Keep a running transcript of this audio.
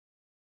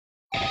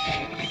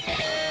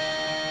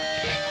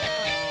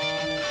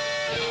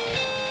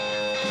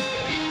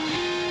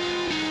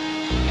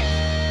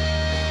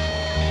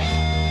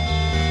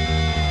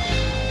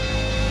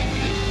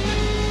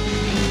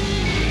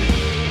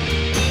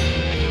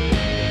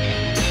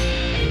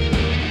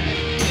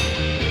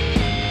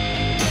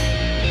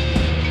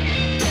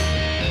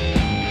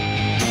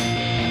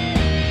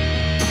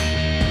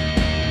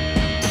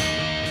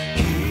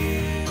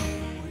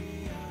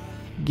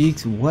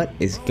geeks, what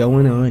is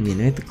going on?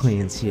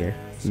 UniteTheClans here,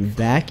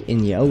 back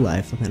in your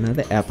life with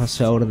another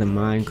episode of the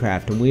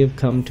Minecraft, and we have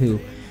come to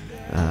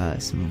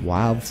some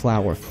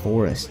wildflower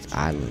forest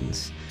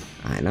islands.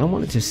 And I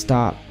wanted to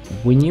stop.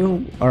 When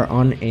you are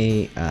on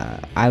a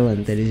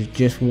island that is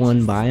just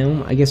one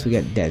biome, I guess we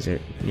got desert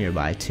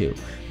nearby too,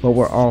 but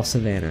we're all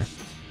savannah.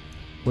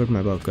 Where'd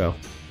my boat go?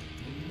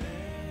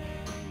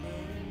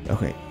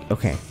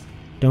 Okay,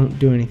 don't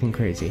do anything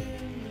crazy.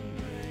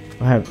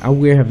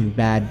 We're having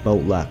bad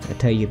boat luck, I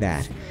tell you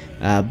that.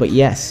 But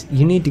yes,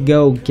 you need to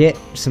go get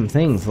some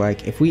things.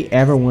 Like, if we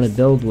ever want to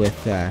build with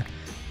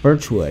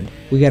birchwood,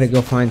 we got to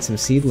go find some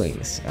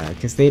seedlings,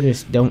 because they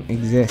just don't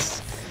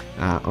exist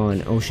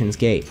on Ocean's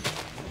Gate.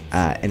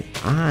 And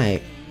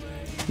I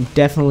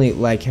definitely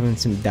like having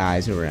some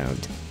dyes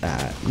around,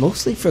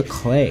 mostly for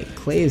clay.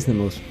 Clay is the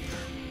most,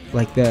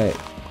 like the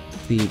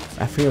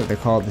I forget what they're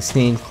called, the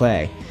stained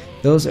clay.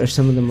 Those are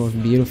some of the most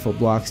beautiful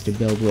blocks to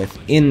build with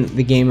in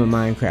the game of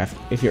Minecraft.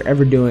 If you're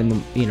ever doing the,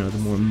 the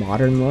more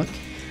modern look,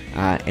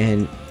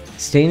 and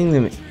staining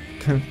them,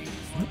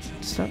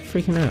 stop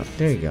freaking out.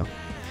 There you go.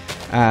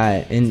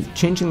 And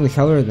changing the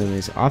color of them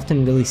is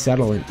often really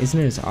subtle and isn't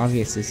as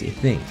obvious as you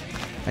think.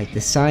 Like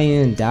the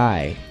cyan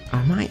dye.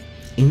 Are my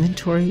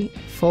inventory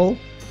full?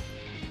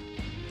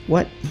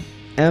 What?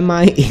 Am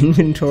I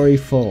inventory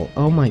full?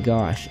 Oh my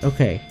gosh.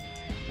 Okay.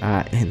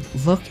 And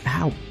look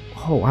how.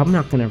 Oh, I'm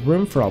not gonna have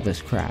room for all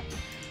this crap.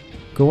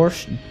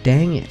 Gosh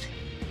dang it.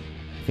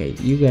 Okay,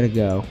 you gotta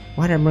go.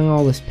 Why'd I bring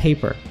all this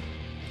paper?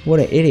 What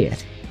an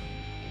idiot.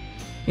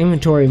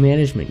 Inventory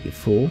management, you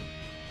fool.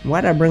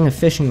 Why'd I bring a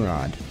fishing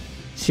rod?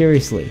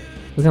 Seriously,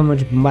 look how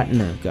much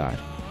mutton I've got.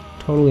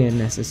 Totally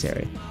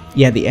unnecessary.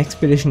 Yeah, the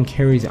expedition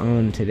carries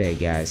on today,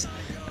 guys.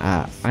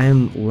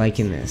 I'm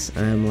liking this.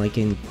 I'm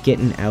liking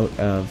getting out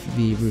of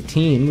the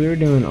routine. We were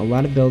doing a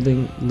lot of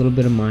building, a little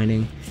bit of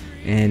mining,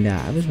 and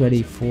I was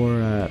ready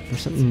for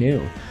something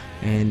new.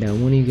 And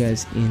one of you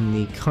guys in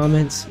the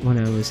comments, when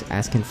I was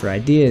asking for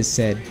ideas,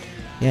 said,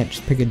 "Yeah,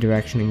 just pick a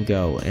direction and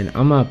go." And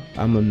I'm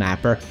a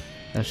mapper.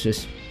 That's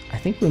just, I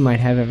think we might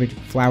have every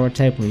flower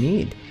type we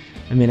need.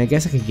 I mean, I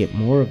guess I could get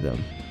more of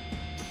them.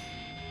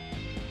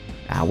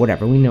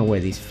 Whatever. We know where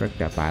these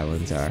fricked up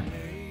islands are.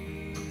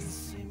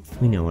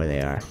 We know where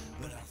they are.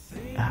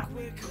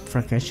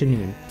 Frick! I shouldn't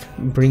even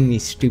bring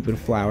these stupid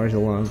flowers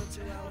along.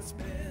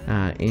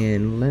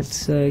 And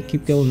let's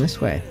keep going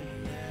this way.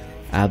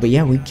 But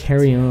yeah, we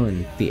carry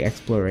on the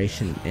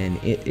exploration,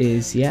 and it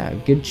is, yeah, a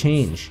good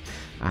change.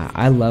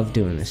 I love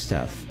doing this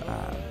stuff.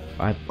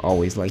 I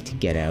always like to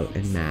get out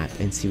and map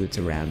and see what's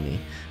around me.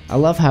 I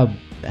love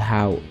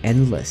how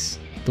endless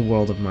the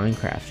world of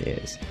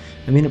Minecraft is.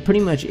 I mean, it pretty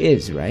much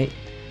is, right?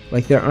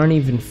 Like, there aren't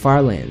even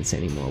farlands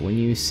anymore. When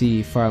you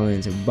see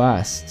farlands or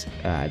bust,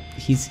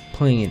 he's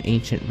playing an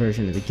ancient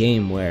version of the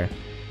game where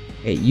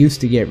it used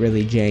to get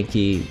really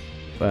janky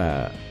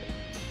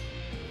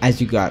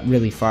as you got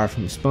really far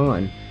from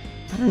spawn.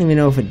 I don't even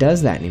know if it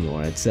does that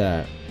anymore. It's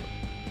the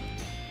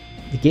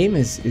game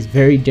is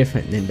very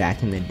different than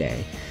back in the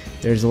day.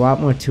 There's a lot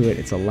more to it.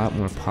 It's a lot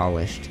more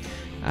polished,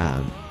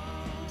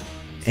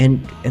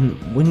 and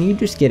when you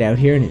just get out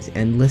here and it's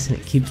endless and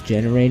it keeps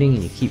generating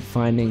and you keep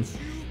finding,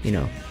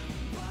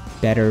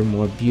 better,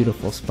 more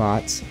beautiful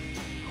spots.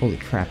 Holy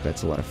crap,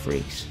 that's a lot of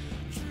freaks.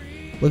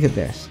 Look at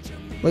this.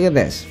 Look at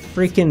this.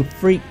 Freaking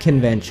freak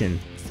convention.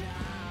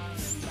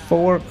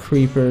 4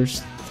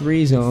 creepers,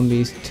 3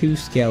 zombies, 2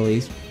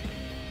 skellies.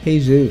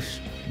 Jesus.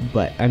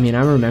 But, I mean,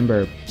 I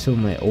remember some of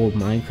my old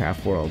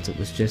Minecraft worlds. It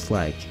was just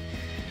like,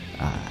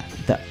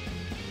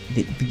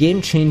 the game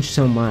changed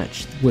so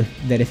much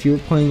that if you were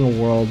playing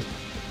a world,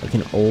 like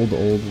an old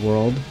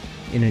world,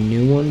 in a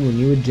new one, when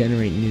you would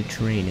generate new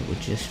terrain, it would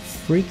just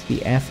freak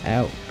the F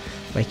out.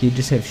 Like, you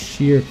just have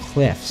sheer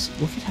cliffs.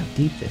 Look at how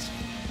deep this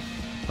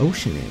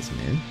ocean is,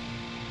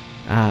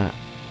 man.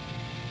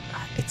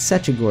 It's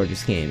such a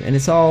gorgeous game, and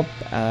it's all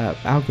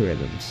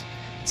algorithms.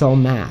 It's all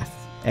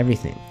math,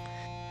 everything.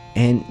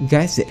 And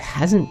guys, it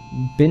hasn't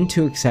been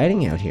too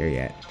exciting out here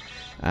yet.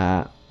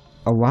 A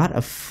lot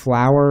of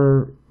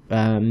flower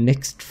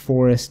mixed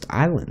forest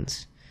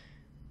islands.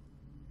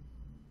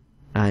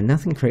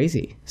 Nothing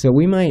crazy. So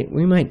we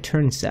might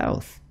turn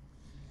south,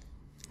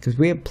 because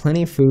we have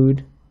plenty of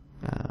food,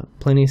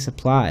 plenty of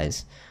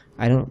supplies.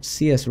 I don't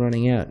see us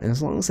running out, and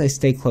as long as I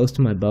stay close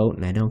to my boat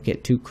and I don't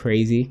get too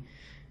crazy,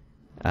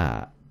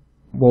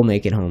 we'll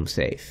make it home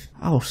safe.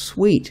 Oh,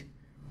 sweet!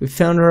 We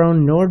found our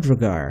own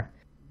Nordreygar.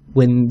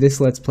 When this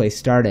Let's Play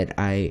started,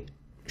 I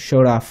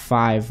showed off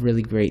 5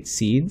 really great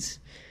seeds,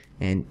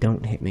 and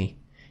don't hit me,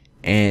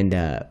 and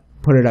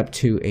put it up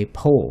to a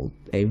poll,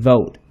 a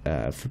vote,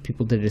 for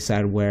people to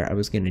decide where I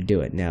was going to do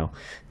it. Now,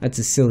 that's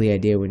a silly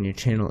idea when your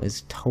channel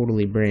is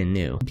totally brand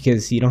new,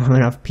 because you don't have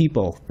enough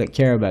people that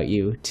care about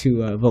you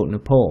to vote in a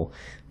poll.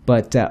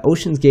 But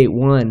Ocean's Gate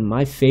 1,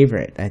 my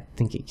favorite, I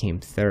think it came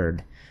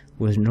 3rd,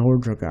 was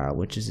Nordreygar,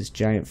 which is this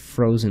giant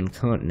frozen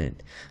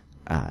continent.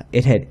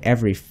 It had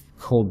every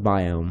cold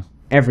biome,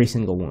 every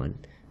single one.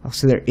 Oh,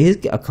 so there is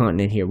a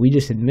continent here. We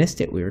just had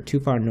missed it. We were too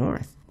far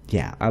north.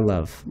 Yeah, I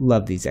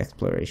love these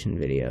exploration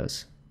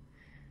videos.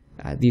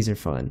 These are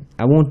fun.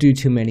 I won't do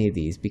too many of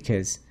these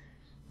because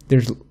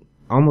there's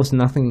almost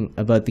nothing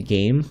about the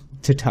game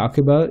to talk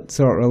about,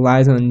 so it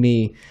relies on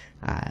me,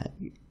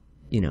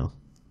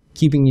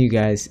 keeping you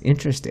guys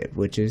interested,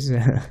 which is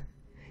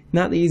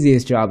not the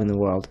easiest job in the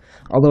world,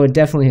 although it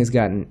definitely has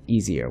gotten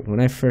easier. When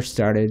I first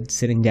started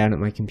sitting down at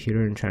my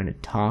computer and trying to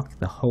talk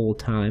the whole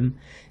time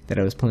that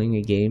I was playing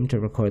a game to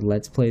record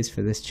Let's Plays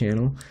for this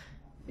channel,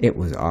 it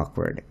was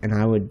awkward, and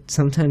I would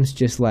sometimes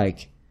just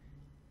I'd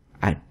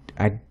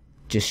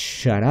just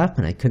shut up,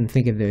 and I couldn't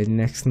think of the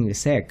next thing to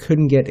say. I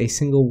couldn't get a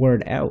single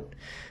word out,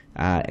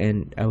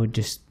 and I would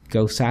just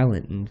go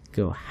silent and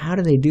go, how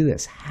do they do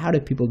this? How do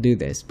people do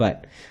this?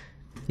 But,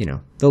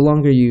 the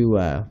longer you,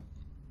 I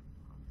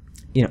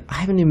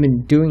haven't even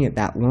been doing it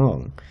that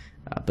long,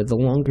 but the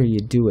longer you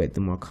do it,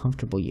 the more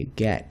comfortable you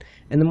get,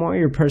 and the more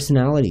your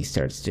personality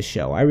starts to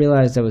show. I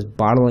realized I was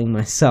bottling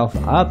myself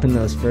up in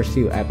those first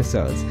few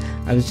episodes.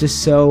 I was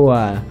just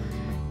so,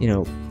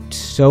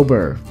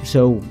 sober,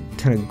 so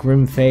kind of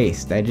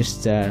grim-faced. I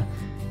just,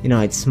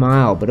 I'd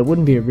smile, but it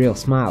wouldn't be a real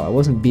smile. I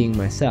wasn't being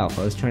myself.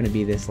 I was trying to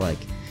be this,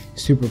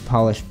 super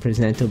polished,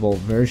 presentable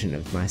version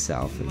of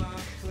myself. And,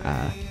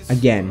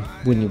 again,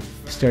 when you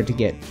start to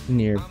get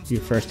near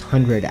your first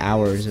 100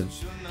 hours of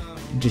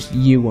just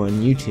you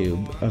on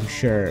YouTube, I'm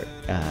sure,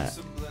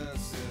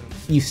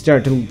 you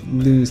start to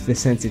lose the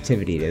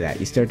sensitivity to that.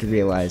 You start to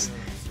realize,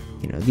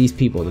 these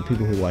people, the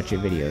people who watch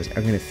your videos,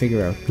 are going to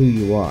figure out who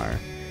you are.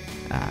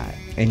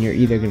 And you're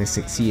either going to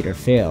succeed or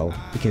fail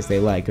because they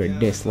like or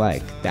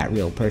dislike that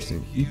real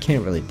person. You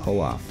can't really pull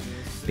off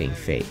being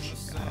fake.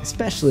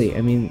 Especially,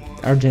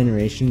 our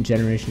generation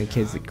of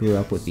kids that grew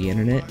up with the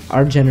internet.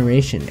 Our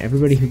generation,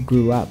 everybody who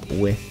grew up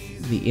with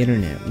the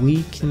internet,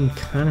 we can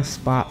kind of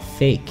spot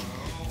fake.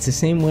 It's the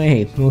same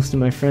way most of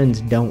my friends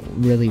don't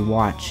really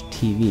watch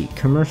TV.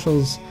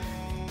 Commercials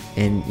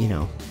and,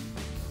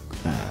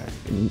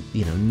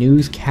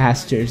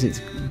 newscasters,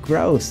 it's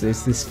gross.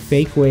 There's this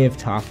fake way of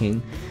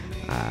talking.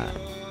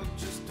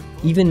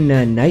 Even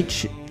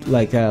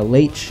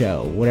late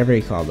show, whatever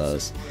you call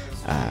those,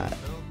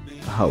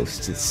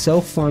 hosts. It's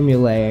so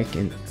formulaic,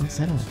 and is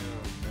that a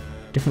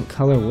different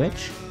color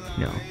witch?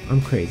 No, I'm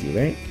crazy,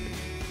 right?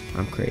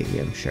 I'm crazy,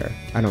 I'm sure.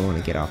 I don't want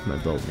to get off my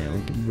boat now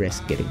and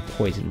risk getting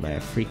poisoned by a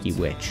freaky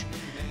witch.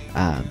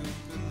 But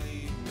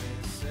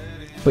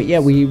yeah,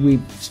 we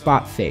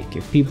spot fake.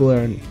 If people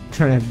are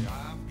trying to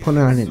put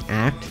on an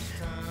act,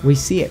 we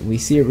see it. We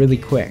see it really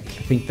quick.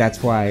 I think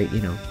that's why,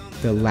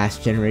 the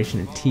last generation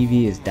of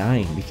TV is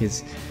dying,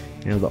 because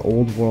the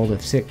old world of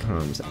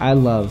sitcoms. I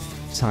love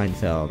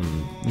Seinfeld,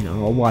 and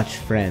I'll watch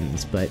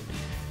Friends, but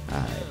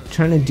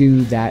trying to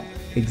do that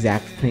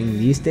exact thing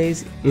these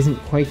days isn't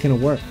quite gonna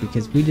work,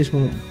 because we just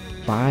won't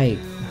buy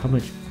how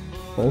much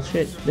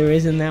bullshit there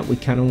is in that. We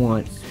kind of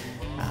want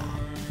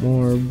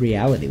more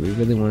reality. We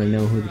really want to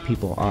know who the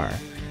people are.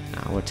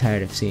 We're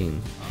tired of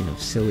seeing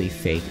silly,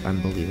 fake,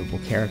 unbelievable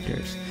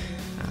characters.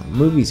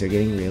 Movies are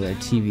getting realer,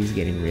 TV's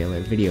getting realer,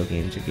 video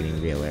games are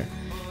getting realer,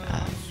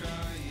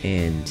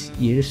 and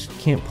you just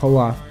can't pull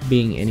off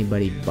being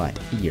anybody but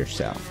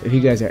yourself. If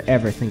you guys are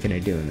ever thinking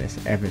of doing this,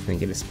 ever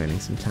thinking of spending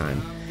some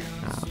time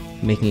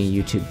making a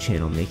YouTube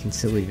channel, making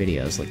silly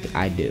videos like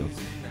I do,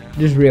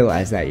 just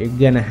realize that you're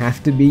gonna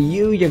have to be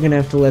you. You're gonna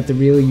have to let the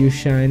real you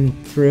shine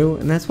through,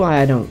 and that's why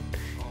I don't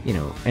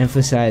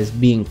emphasize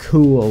being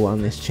cool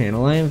on this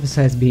channel. I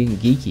emphasize being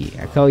geeky.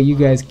 I call you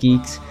guys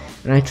geeks,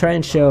 and I try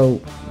and show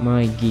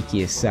my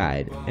geekiest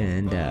side,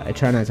 and I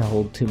try not to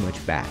hold too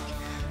much back.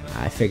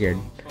 I figured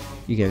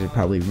you guys are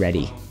probably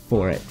ready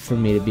for it, for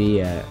me to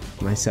be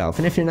myself.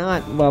 And if you're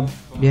not, well,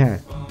 yeah,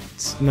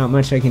 it's not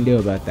much I can do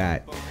about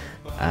that.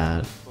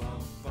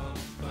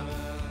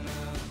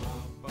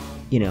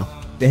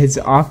 As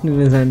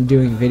often as I'm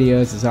doing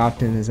videos, as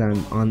often as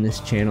I'm on this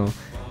channel,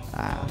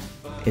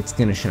 it's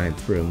gonna shine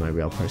through my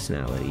real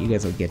personality. You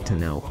guys will get to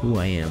know who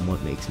I am,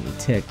 what makes me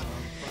tick.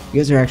 You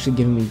guys are actually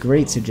giving me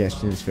great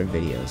suggestions for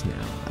videos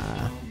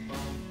now.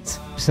 It's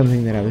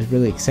something that I was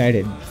really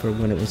excited for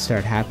when it would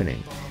start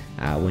happening.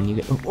 When you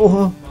get,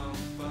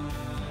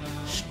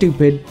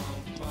 stupid,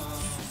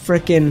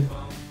 frickin'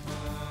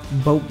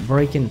 boat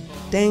breaking.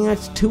 Dang,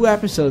 that's 2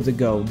 episodes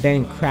ago.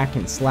 Dang,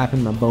 Kraken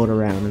slapping my boat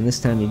around, and this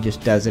time he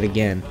just does it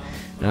again.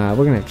 We're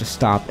gonna have to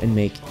stop and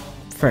make.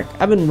 Frick,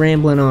 I've been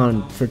rambling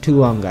on for too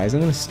long, guys.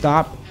 I'm gonna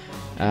stop,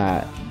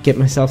 get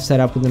myself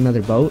set up with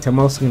another boat. I'm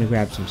also gonna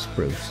grab some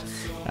spruce.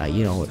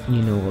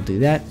 We'll do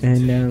that,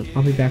 and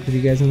I'll be back with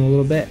you guys in a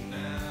little bit.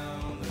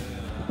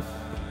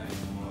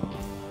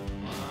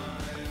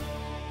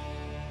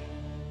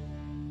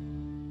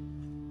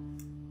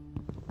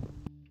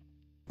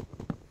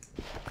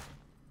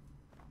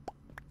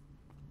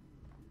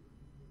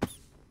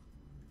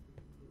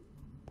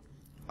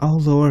 Oh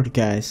lord,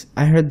 guys,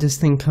 I heard this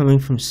thing coming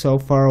from so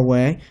far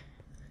away.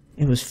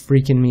 It was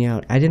freaking me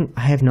out. I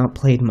have not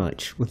played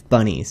much with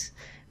bunnies.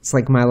 It's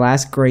like my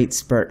last great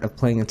spurt of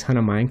playing a ton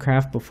of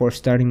Minecraft before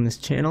starting this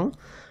channel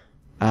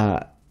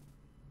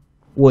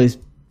was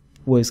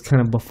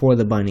kind of before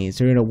the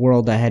bunnies, or in a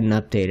world I hadn't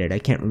updated. I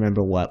can't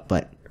remember what,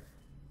 but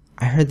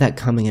I heard that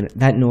coming, and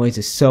that noise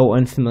is so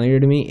unfamiliar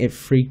to me. It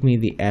freaked me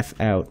the F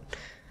out.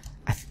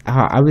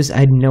 I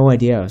had no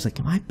idea. I was like,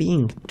 am I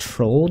being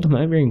trolled? Am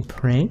I being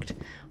pranked?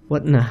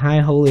 What in the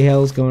high holy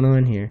hell is going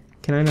on here?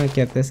 Can I not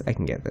get this? I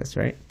can get this,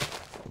 right?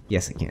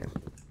 Yes, I can.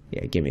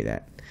 Yeah, give me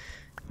that.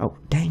 Oh,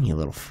 dang, you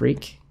little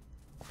freak.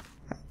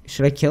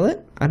 Should I kill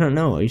it? I don't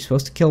know. Are you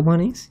supposed to kill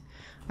bunnies?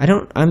 I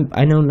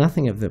know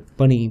nothing of the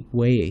bunny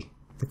way,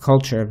 the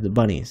culture of the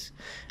bunnies.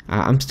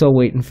 I'm still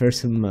waiting for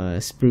some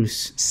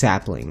spruce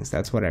saplings.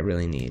 That's what I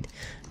really need.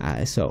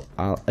 So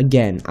I'll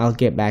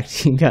get back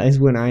to you guys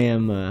when I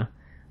am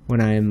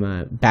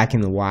back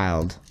in the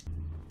wild.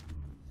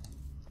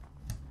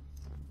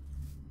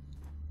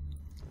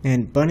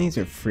 And bunnies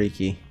are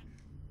freaky.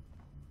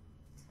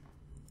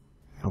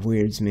 It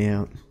weirds me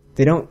out.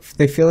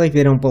 They feel like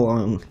they don't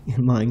belong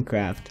in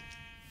Minecraft.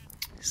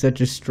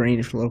 Such a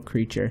strange little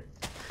creature.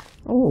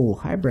 Oh,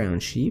 hi brown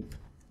sheep.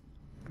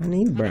 I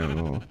need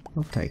brown wool.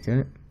 I'll take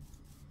it.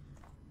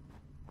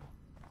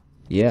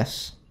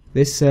 Yes.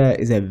 This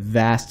is a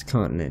vast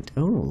continent.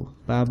 Oh,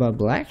 Baba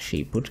Black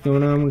Sheep. What's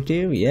going on with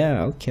you?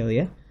 Yeah, I'll kill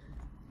you.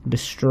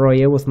 Destroy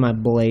you with my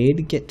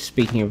blade.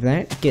 Speaking of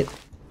that,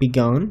 be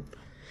gone.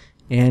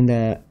 And,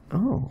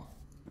 oh.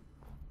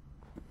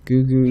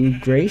 Goo Goo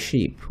Gray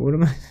Sheep. What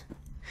am I...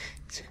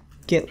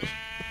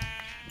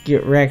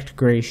 Get wrecked,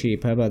 Gray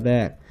Sheep. How about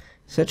that?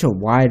 Such a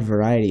wide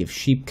variety of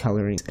sheep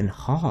colorings and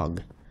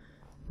hog.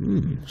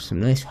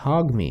 Some nice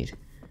hog meat.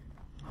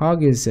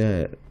 Hog is,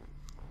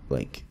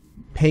 like,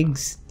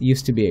 pigs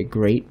used to be a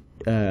great,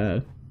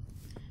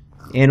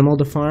 animal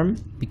to farm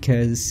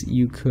because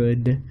you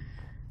could,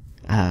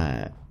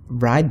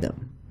 ride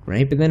them,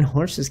 right? But then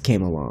horses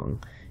came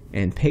along,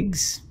 and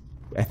pigs,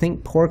 I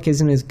think pork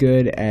isn't as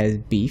good as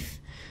beef,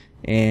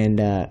 and,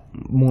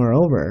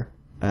 moreover,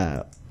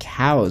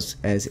 cows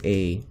as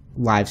a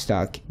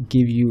livestock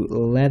give you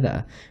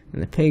leather,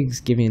 and the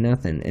pigs give you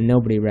nothing, and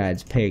nobody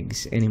rides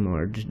pigs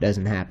anymore. It just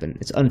doesn't happen.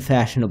 It's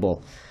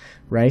unfashionable,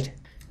 right?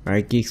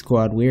 Alright, Geek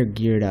Squad, we're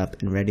geared up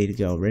and ready to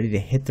go, ready to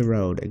hit the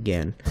road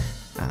again.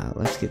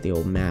 Let's get the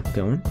old map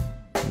going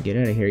and get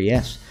out of here.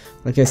 Yes,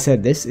 like I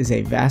said, this is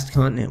a vast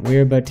continent.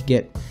 We're about to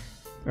get,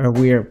 or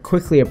we're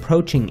quickly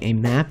approaching a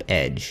map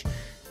edge.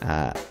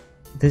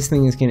 This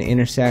thing is going to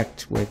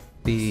intersect with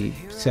the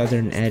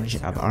southern edge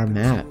of our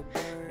map,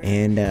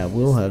 and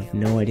we'll have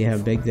no idea how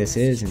big this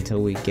is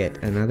until we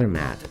get another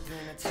map.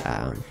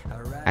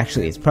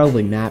 Actually, it's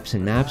probably maps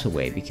and maps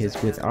away,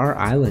 because with our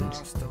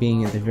island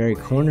being at the very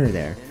corner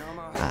there,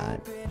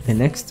 the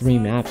next 3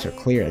 maps are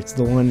clear. It's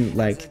the one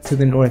like to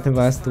the north of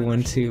us, the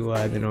one to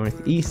the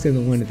northeast, and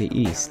the one to the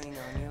east.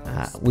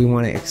 We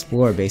want to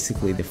explore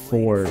basically the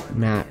 4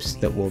 maps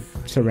that will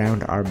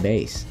surround our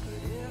base.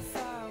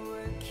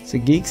 So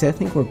geeks, I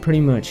think we're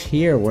pretty much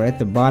here. We're at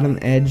the bottom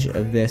edge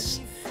of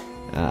this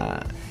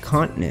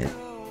continent,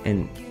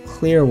 and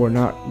clear we're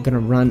not gonna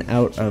run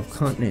out of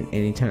continent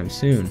anytime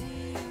soon.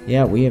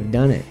 Yeah, we have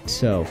done it.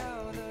 So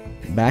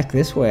back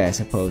this way, I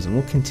suppose, and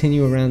we'll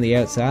continue around the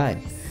outside.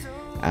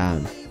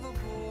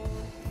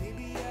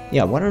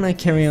 Yeah, why don't I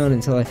carry on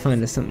until I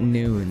find us something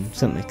new and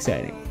something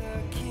exciting.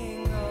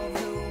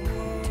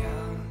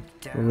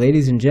 Well,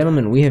 ladies and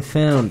gentlemen, we have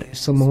found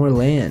some more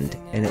land,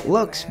 and it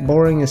looks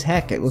boring as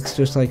heck. It looks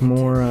just like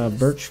more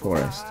birch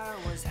forest.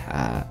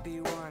 I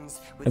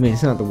mean,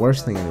 it's not the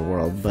worst thing in the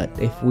world, but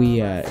if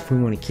we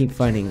want to keep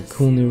finding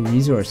cool new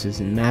resources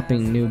and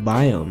mapping new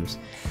biomes,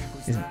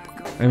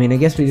 I mean, I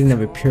guess we didn't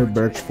have a pure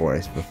birch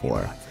forest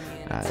before,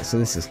 so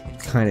this is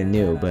kind of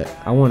new. But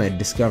I want to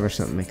discover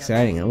something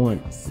exciting. I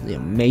want,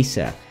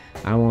 mesa.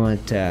 I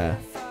want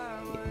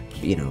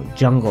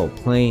jungle,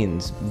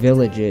 plains,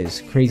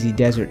 villages, crazy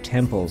desert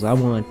temples. I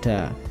want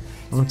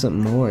something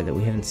more that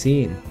we haven't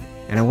seen,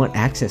 and I want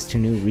access to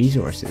new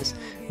resources.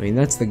 I mean,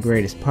 that's the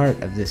greatest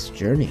part of this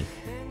journey.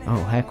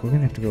 Oh heck, we're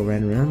gonna have to go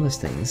right around this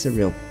thing. This is a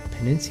real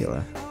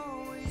peninsula.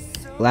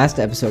 Last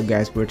episode,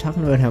 guys, we were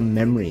talking about how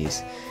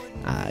memories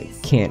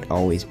can't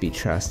always be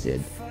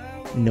trusted,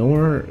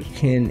 nor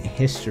can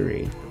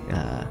history.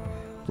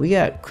 We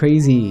got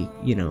crazy,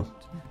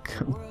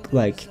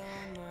 like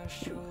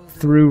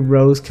through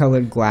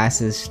rose-colored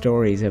glasses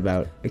stories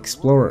about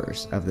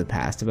explorers of the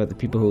past, about the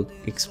people who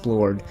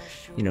explored,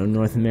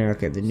 North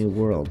America, the New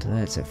World.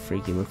 That's a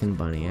freaky looking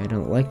bunny. I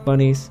don't like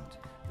bunnies.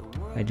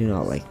 I do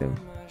not like them.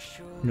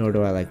 Nor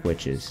do I like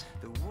witches.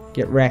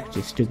 Get wrecked,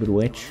 you stupid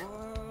witch.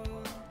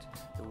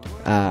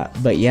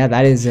 But yeah,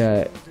 that is,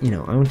 I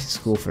went to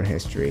school for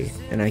history,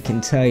 and I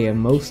can tell you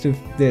most of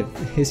the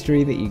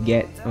history that you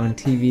get on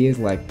TV is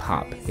like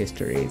pop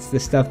history. It's the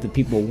stuff that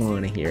people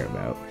want to hear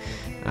about.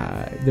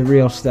 The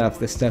real stuff,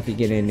 the stuff you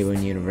get into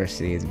in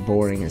university, is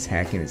boring as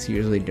heck, and it's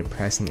usually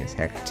depressing as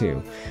heck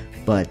too.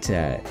 But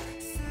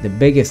the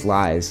biggest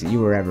lies you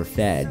were ever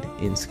fed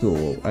in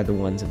school are the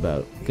ones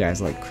about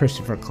guys like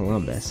Christopher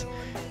Columbus.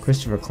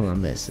 Christopher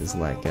Columbus is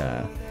like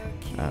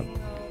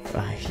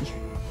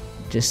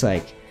just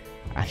like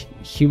a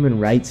human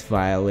rights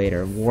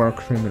violator, war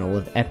criminal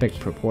of epic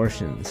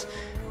proportions.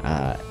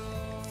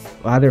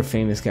 other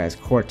famous guys,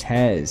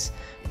 Cortez,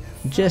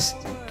 just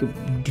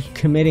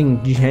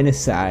committing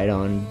genocide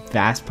on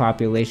vast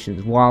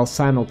populations while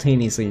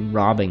simultaneously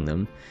robbing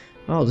them.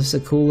 Oh, this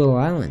is a cool little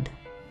island,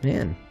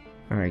 man.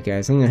 Alright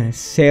guys, I'm gonna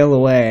sail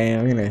away.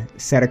 I'm gonna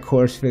set a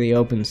course for the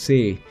open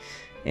sea,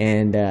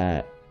 and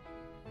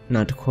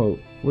not to quote,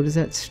 what is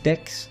that,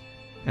 Styx?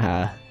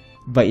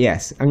 But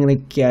yes, I'm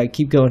gonna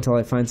keep going until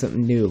I find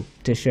something new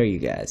to show you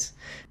guys.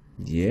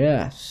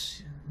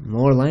 Yes,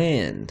 more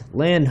land.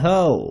 Land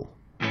ho!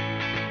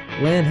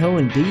 Land ho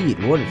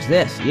indeed. What is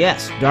this?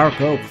 Yes, dark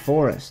oak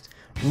forest.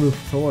 Roof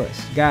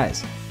forest.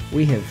 Guys,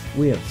 we have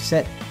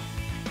set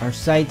our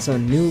sights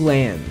on new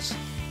lands,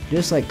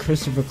 just like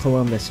Christopher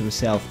Columbus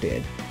himself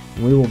did.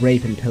 And we will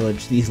rape and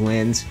pillage these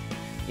lands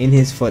in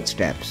his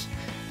footsteps.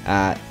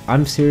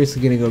 I'm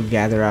seriously gonna go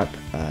gather up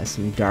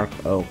some dark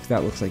oak.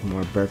 That looks like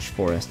more birch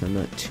forest. I'm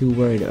not too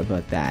worried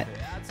about that.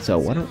 So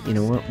why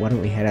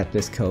don't we head up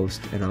this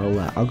coast, and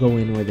I'll go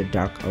in where the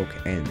dark oak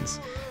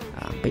ends.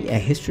 But yeah,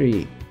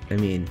 history. I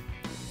mean,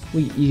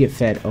 you get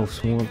fed oak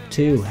swamp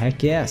too.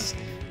 Heck yes.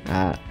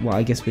 Well,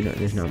 I guess we don't.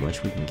 There's not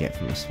much we can get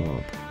from a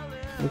swamp.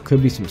 There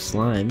could be some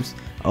slimes.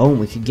 Oh, and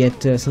we could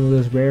get some of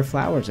those rare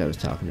flowers I was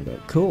talking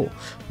about. Cool.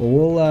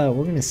 Well,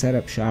 we're gonna set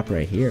up shop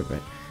right here.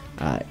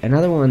 But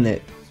another one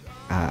that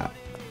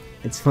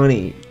it's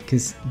funny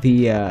because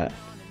the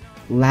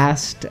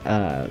last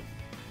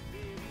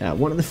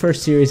one of the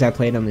first series I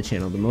played on the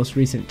channel, the most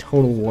recent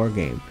Total War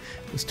game,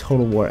 was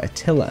Total War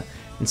Attila.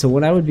 And so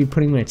when I would be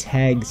putting my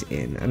tags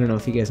in, I don't know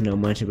if you guys know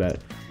much about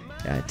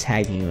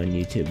tagging on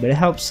YouTube, but it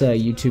helps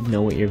YouTube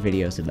know what your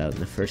video is about in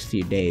the first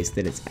few days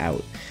that it's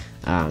out.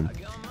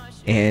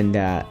 And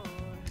I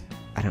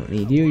don't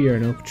need you, you're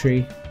an oak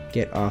tree.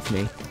 Get off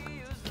me.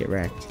 Get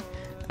wrecked.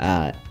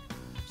 Oh,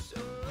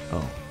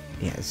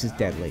 yeah, this is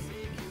deadly.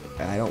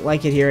 I don't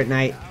like it here at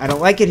night. I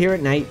don't like it here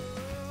at night.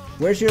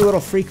 Where's your little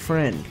freak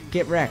friend?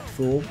 Get wrecked,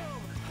 fool.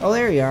 Oh,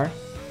 there you are.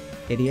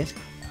 Idiot.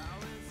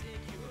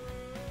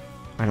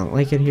 I don't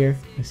like it here.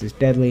 This is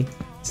deadly.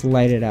 Let's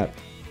light it up.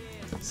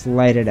 Let's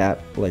light it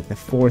up like the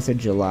 4th of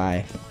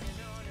July.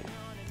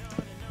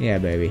 Yeah,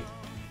 baby.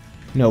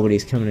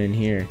 Nobody's coming in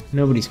here.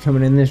 Nobody's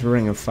coming in this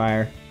ring of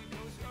fire.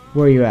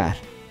 Where are you at?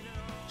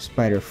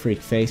 Spider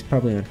freak face,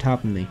 probably on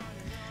top of me.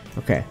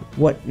 Okay,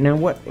 what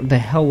the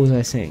hell was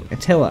I saying?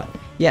 Attila.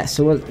 Yeah,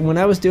 so when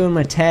I was doing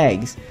my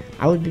tags,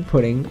 I would be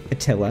putting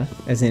Attila,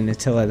 as in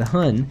Attila the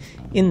Hun,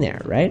 in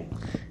there, right?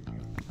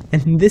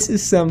 And this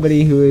is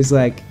somebody who is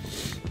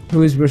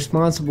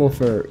responsible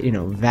for,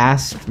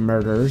 vast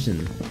murders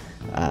and,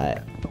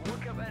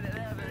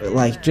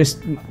 like,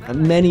 just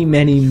many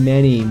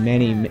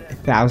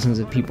thousands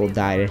of people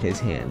died at his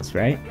hands,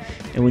 right?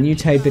 And when you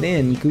type it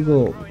in,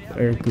 Google,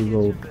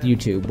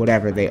 YouTube,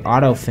 whatever, they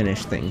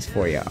auto-finish things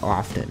for you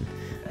often.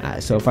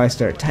 So if I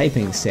start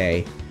typing,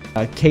 say,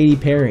 Katy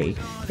Perry,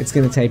 it's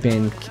going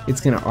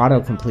to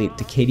auto-complete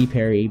to Katy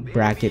Perry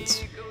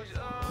brackets,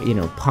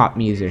 pop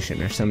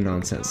musician or some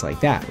nonsense like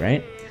that,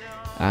 right?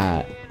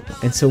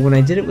 And so when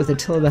I did it with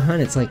Attila the Hun,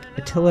 it's like,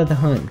 Attila the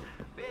Hun,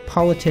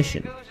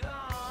 politician.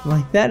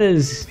 Like, that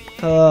is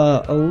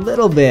a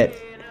little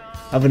bit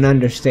of an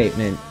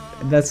understatement.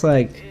 That's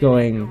like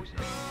going,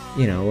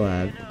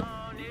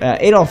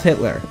 Adolf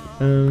Hitler,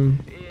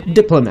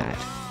 diplomat.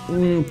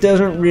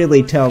 Doesn't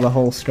really tell the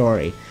whole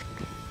story.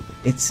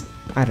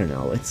 I don't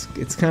know,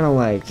 it's kind of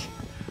like,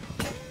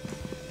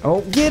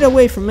 oh, get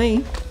away from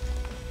me.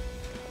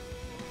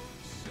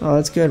 Oh,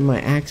 that's good, my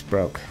axe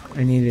broke.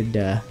 I needed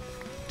to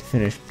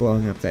finish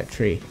blowing up that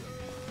tree.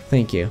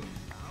 Thank you.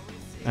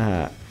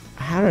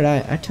 How did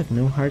I took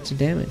no hearts of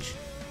damage.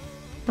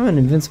 I'm an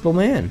invincible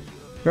man.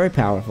 Very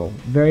powerful.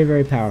 Very,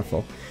 very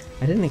powerful.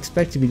 I didn't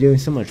expect to be doing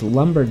so much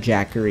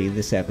lumberjackery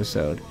this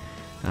episode.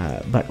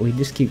 But we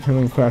just keep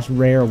coming across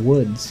rare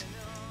woods.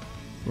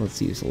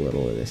 Let's use a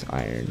little of this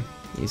iron.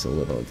 Use a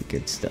little of the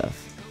good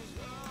stuff.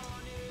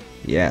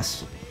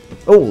 Yes.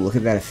 Oh, look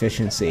at that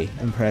efficiency.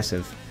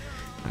 Impressive.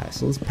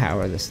 So let's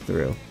power this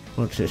through.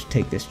 Let's just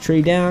take this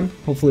tree down.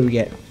 Hopefully we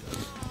get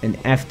an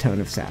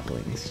F-ton of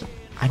saplings.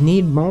 I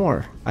need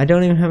more. I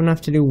don't even have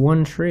enough to do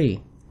one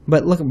tree.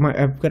 But look,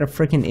 I've got a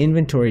freaking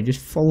inventory just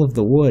full of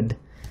the wood.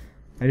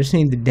 I just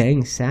need the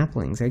dang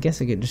saplings. I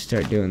guess I could just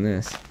start doing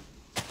this.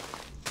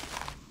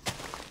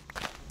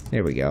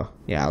 There we go.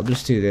 Yeah, I'll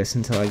just do this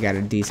until I got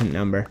a decent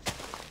number.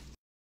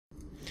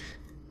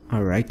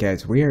 Alright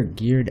guys, we are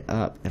geared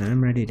up and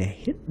I'm ready to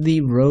hit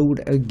the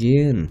road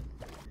again.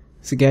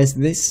 So guys,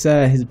 this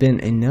has been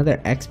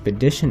another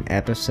expedition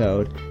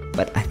episode,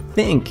 but I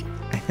think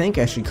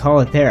I should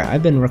call it there.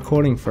 I've been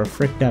recording for a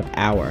fricked up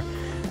hour,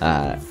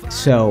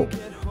 so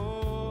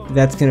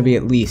that's going to be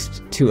at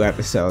least 2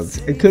 episodes.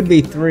 It could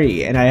be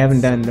 3, and I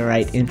haven't done the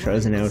right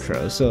intros and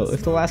outros, so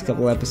if the last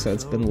couple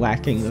episodes have been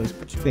lacking those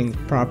things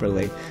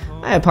properly,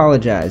 I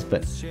apologize,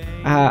 but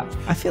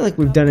I feel like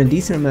we've done a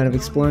decent amount of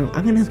exploring.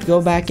 I'm going to have to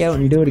go back out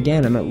and do it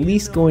again. I'm at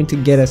least going to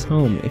get us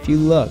home. If you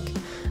look,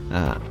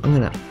 I'm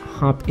going to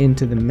hop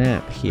into the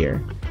map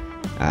here.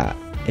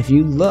 If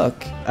you look,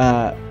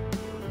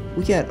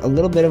 we got a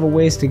little bit of a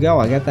ways to go.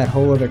 I got that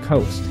whole other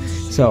coast.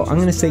 So I'm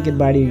gonna say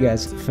goodbye to you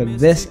guys for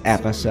this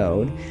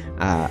episode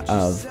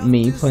of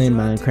me playing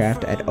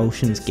Minecraft at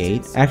Ocean's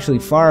Gate. Actually,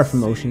 far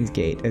from Ocean's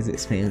Gate as it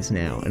stands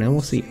now. And I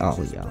will see all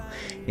of y'all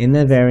in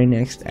the very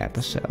next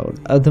episode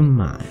of the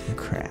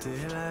Minecraft.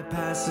 Daylight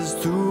passes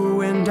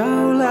through and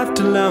I'm left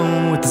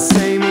alone with the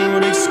same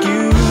old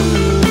excuse.